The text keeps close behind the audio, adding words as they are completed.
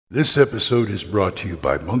This episode is brought to you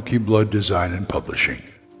by Monkey Blood Design and Publishing.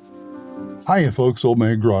 Hiya folks, Old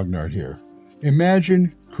Man Grognard here.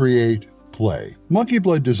 Imagine, create, play. Monkey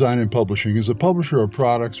Blood Design and Publishing is a publisher of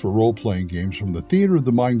products for role-playing games from the theater of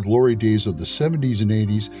the mind glory days of the 70s and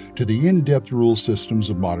 80s to the in-depth rule systems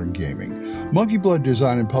of modern gaming. Monkey Blood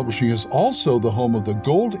Design and Publishing is also the home of the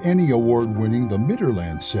Gold Emmy Award-winning The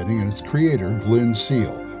Midderland setting and its creator, Glenn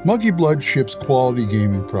Seal. Monkey Blood ships quality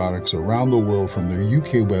gaming products around the world from their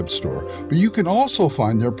UK web store, but you can also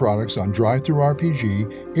find their products on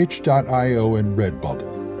DriveThruRPG, itch.io, and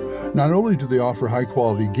Redbubble. Not only do they offer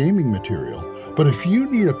high-quality gaming material, but if you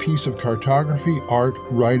need a piece of cartography, art,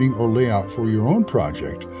 writing, or layout for your own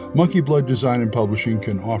project, Monkey Blood Design and Publishing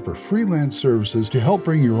can offer freelance services to help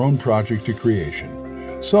bring your own project to creation.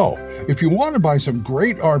 So, if you want to buy some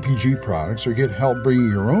great RPG products or get help bringing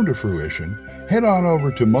your own to fruition, head on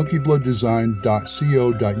over to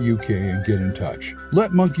monkeyblooddesign.co.uk and get in touch.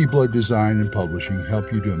 Let Monkey Blood Design and Publishing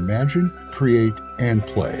help you to imagine, create, and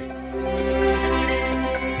play.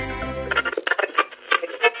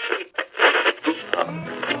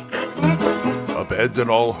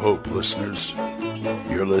 Abandon all hope, listeners.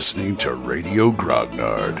 You're listening to Radio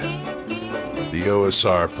Grognard, the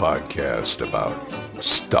OSR podcast about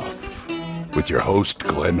stuff, with your host,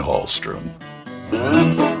 Glenn Hallstrom.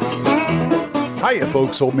 Hiya,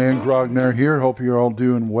 folks. Old Man Grognard here. Hope you're all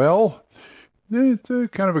doing well. It's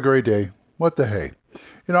kind of a great day. What the hey?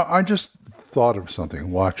 You know, I just thought of something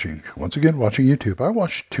watching YouTube. I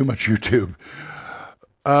watch too much YouTube.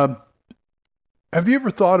 Have you ever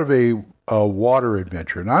thought of a water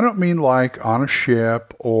adventure? And I don't mean like on a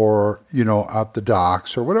ship or, at the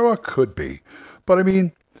docks or whatever it could be. But I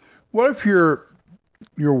mean, what if your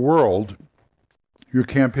world, your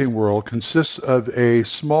campaign world, consists of a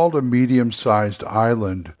small to medium-sized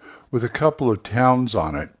island with a couple of towns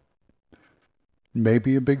on it?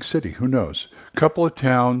 Maybe a big city, who knows? A couple of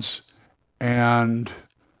towns, and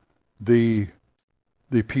the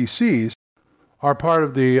PCs are part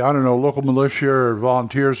of the, local militia or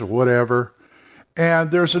volunteers or whatever. And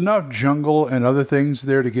there's enough jungle and other things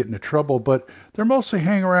there to get into trouble, but they're mostly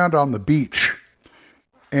hanging around on the beach.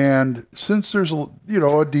 And since there's a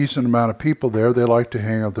decent amount of people there, they like to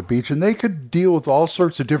hang out at the beach, and they could deal with all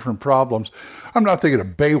sorts of different problems. I'm not thinking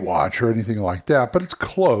of Baywatch or anything like that, but it's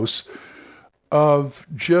close, of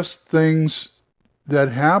just things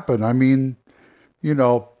that happen. I mean,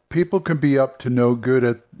 people can be up to no good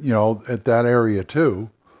at that area too.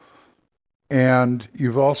 And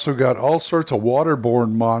you've also got all sorts of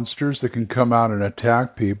waterborne monsters that can come out and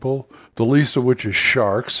attack people, the least of which is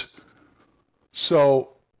sharks. So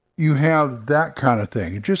you have that kind of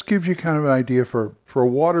thing. It just gives you kind of an idea for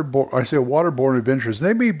waterborne adventures.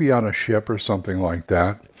 They may be on a ship or something like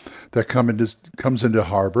that comes into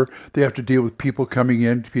harbor. They have to deal with people coming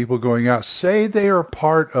in, people going out. Say they are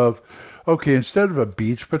part of, instead of a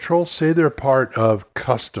beach patrol, say they're part of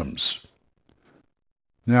customs.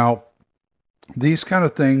 Now, these kind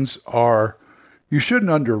of things you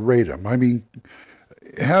shouldn't underrate them. I mean,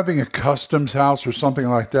 having a customs house or something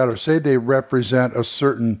like that, or say they represent a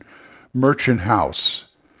certain merchant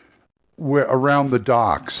house around the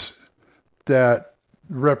docks that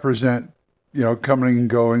represent, coming and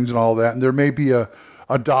goings and all that. And there may be a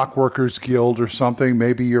dock workers guild or something.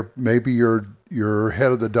 Maybe you're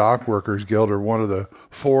head of the dock workers guild or one of the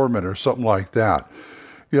foremen or something like that.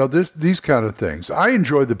 These kind of things. I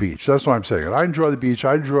enjoy the beach. That's what I'm saying. I enjoy the beach.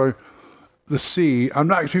 I enjoy the sea. I'm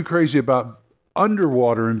not too crazy about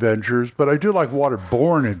underwater adventures, but I do like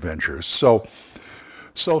waterborne adventures. So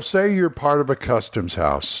say you're part of a customs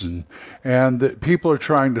house and that people are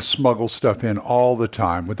trying to smuggle stuff in all the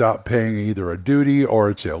time without paying either a duty or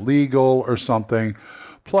it's illegal or something.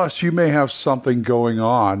 Plus, you may have something going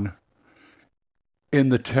on in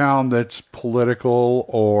the town that's political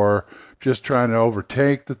or just trying to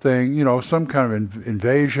overtake the thing, some kind of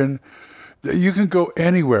invasion. You can go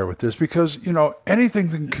anywhere with this because,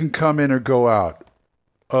 anything can come in or go out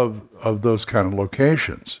of those kind of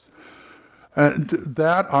locations. And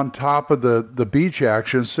that on top of the beach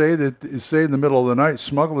action, say in the middle of the night,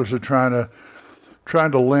 smugglers are trying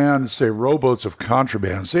to land, say, rowboats of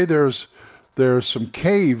contraband. Say there's some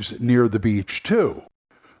caves near the beach too.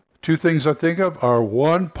 Two things I think of are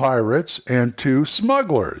 1, pirates, and 2,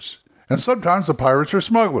 smugglers. And sometimes the pirates are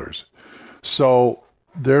smugglers. So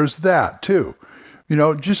there's that too.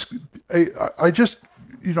 Narrowing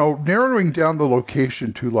down the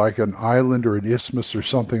location to like an island or an isthmus or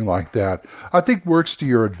something like that, I think works to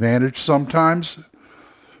your advantage sometimes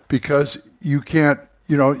because you can't,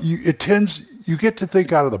 you get to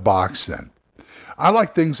think out of the box then. I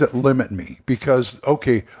like things that limit me because,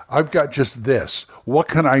 okay, I've got just this. What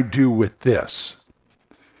can I do with this?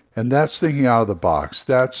 And that's thinking out of the box.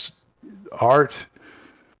 That's art,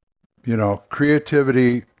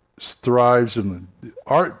 creativity thrives, and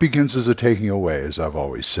art begins as a taking away, as I've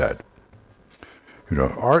always said.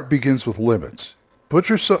 Art begins with limits. Put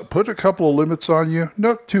a couple of limits on you.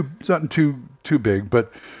 Nothing too big,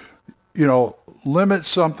 but limit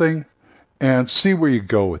something and see where you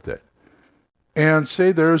go with it. And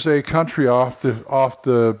say there's a country off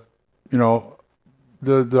the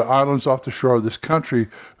islands off the shore of this country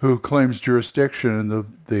who claims jurisdiction, and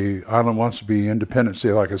the island wants to be independent,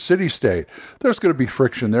 say like a city-state. There's going to be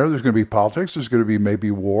friction there. There's going to be politics. There's going to be maybe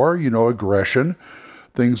war, aggression,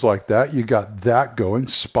 things like that. You got that going.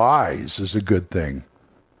 Spies is a good thing,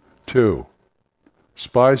 too.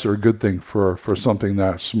 Spies are a good thing for something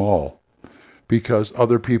that small, because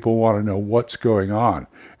other people want to know what's going on.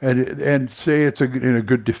 And say it's in a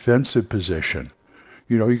good defensive position.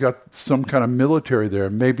 You got some kind of military there,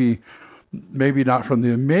 maybe not from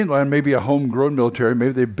the mainland, maybe a homegrown military.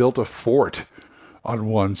 Maybe they built a fort on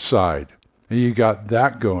one side, and you got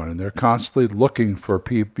that going, and they're constantly looking for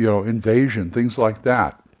people, invasion, things like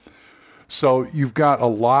that. So you've got a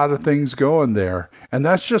lot of things going there, and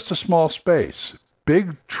that's just a small space.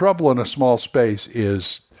 Big trouble in a small space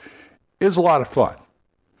is a lot of fun,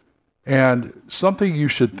 and something you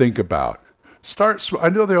should think about. I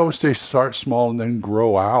know they always say start small and then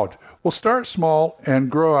grow out. Well, start small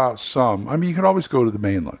and grow out some. I mean, you can always go to the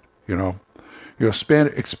mainland,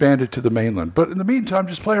 expand it to the mainland. But in the meantime,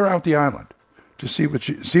 just play around with the island. Just see what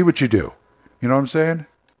you do. You know what I'm saying?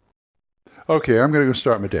 Okay, I'm going to go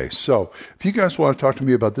start my day. So if you guys want to talk to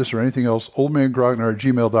me about this or anything else,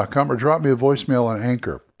 oldmangrognard@gmail.com, or drop me a voicemail on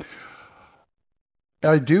Anchor.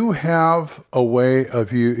 I do have a way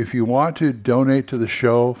of if you want to donate to the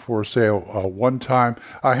show for, say, a one-time,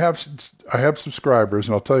 I have subscribers,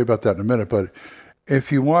 and I'll tell you about that in a minute, but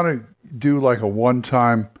if you want to do like a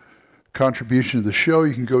one-time contribution to the show,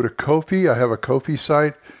 you can go to Ko-fi. I have a Ko-fi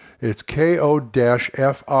site. It's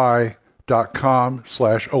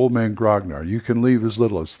ko-fi.com/oldmangrognard. You can leave as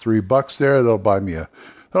little as $3 there. They'll buy me a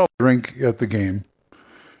drink at the game,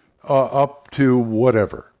 up to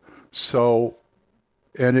whatever. So,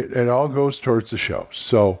 and it all goes towards the show.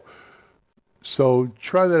 So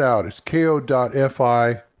try that out. It's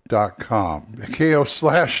ko.fi.com,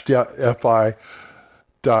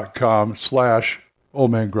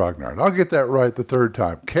 ko/fi.com/oldmangrognard. I'll get that right the third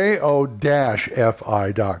time.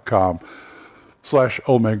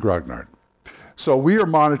 ko-fi.com/oldmangrognard. So we are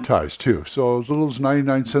monetized too. So as little as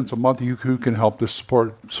 99 cents a month, you can help this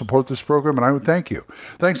support this program, and I would thank you.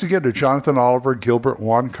 Thanks again to Jonathan, Oliver, Gilbert,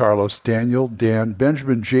 Juan Carlos, Daniel, Dan,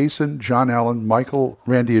 Benjamin, Jason, John Allen, Michael,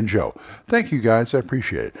 Randy, and Joe. Thank you guys. I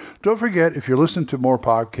appreciate it. Don't forget, if you're listening to more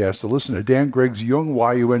podcasts, to listen to Dan Gregg's Jung,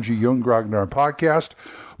 Y-U-N-G, Jung Grognard podcast,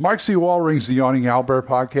 Mark C. Wallring's The Yawning Owlbear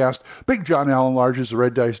podcast, Big John Allen Large's The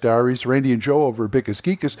Red Dice Diaries, Randy and Joe over at Bickus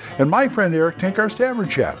Geekus, and my friend Eric Tenkar's Tavern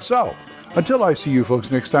Chat. So, until I see you folks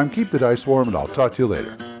next time, keep the dice warm, and I'll talk to you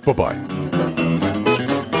later. Bye-bye.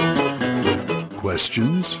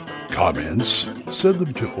 Questions? Comments? Send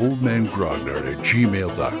them to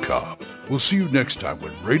oldmangrognard@gmail.com. We'll see you next time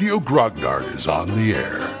when Radio Grognard is on the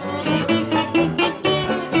air.